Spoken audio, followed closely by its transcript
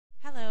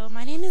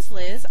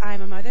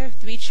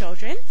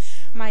children.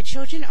 My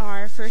children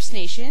are First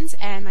Nations,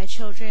 and my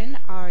children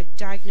are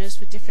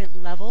diagnosed with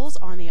different levels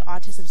on the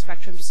autism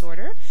spectrum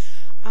disorder.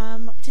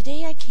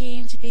 Today I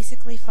came to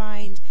basically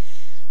find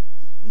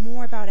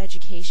more about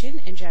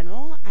education in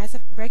general. As a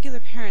regular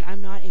parent,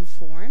 I'm not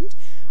informed.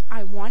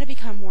 I want to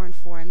become more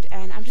informed,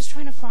 and I'm just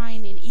trying to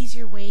find an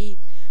easier way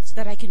so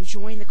that I can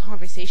join the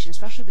conversation,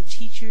 especially with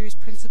teachers,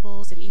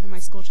 principals, and even my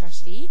school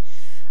trustee.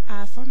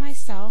 For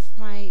myself,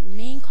 my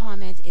main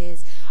comment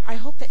is I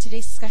hope that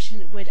today's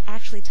discussion would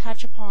actually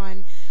touch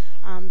upon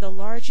the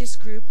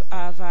largest group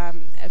of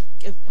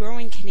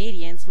growing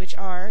Canadians, which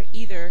are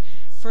either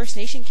First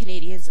Nation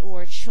Canadians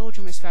or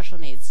children with special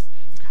needs.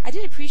 I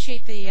did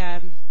appreciate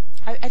the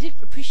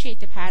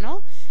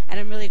panel, and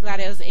I'm really glad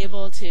I was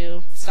able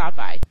to stop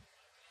by.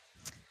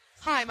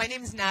 Hi, my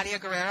name is Nadia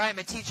Guerrera. I'm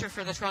a teacher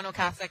for the Toronto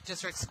Catholic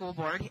District School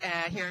Board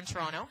here in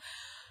Toronto.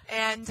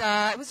 And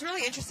it was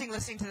really interesting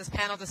listening to this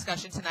panel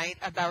discussion tonight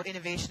about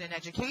innovation in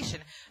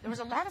education. There was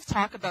a lot of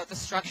talk about the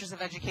structures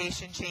of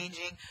education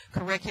changing,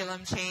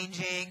 curriculum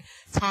changing,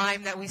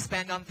 time that we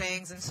spend on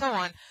things, and so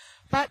on.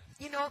 But,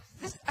 you know,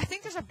 I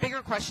think there's a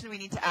bigger question we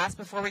need to ask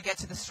before we get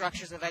to the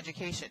structures of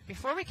education.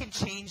 Before we can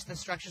change the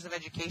structures of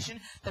education,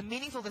 the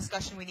meaningful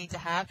discussion we need to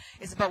have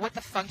is about what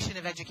the function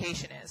of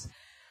education is.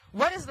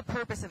 What is the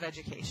purpose of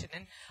education?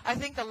 And I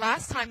think the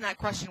last time that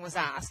question was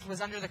asked was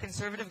under the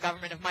Conservative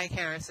government of Mike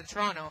Harris in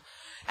Toronto.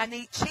 And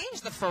they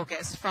changed the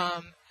focus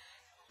from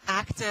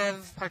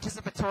active,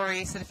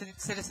 participatory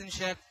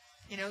citizenship,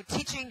 you know,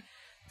 teaching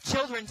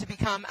children to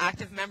become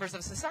active members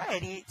of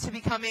society, to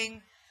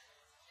becoming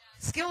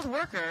skilled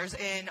workers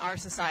in our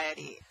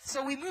society.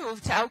 So we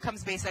moved to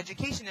outcomes-based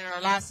education in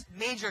our last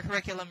major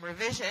curriculum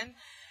revision.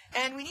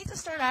 And we need to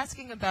start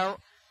asking about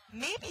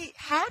maybe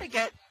how to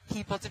get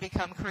people to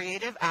become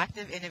creative,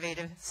 active,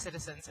 innovative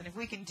citizens. And if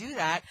we can do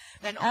that,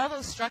 then all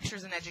those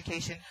structures in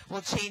education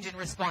will change in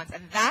response,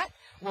 and that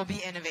will be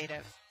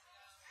innovative.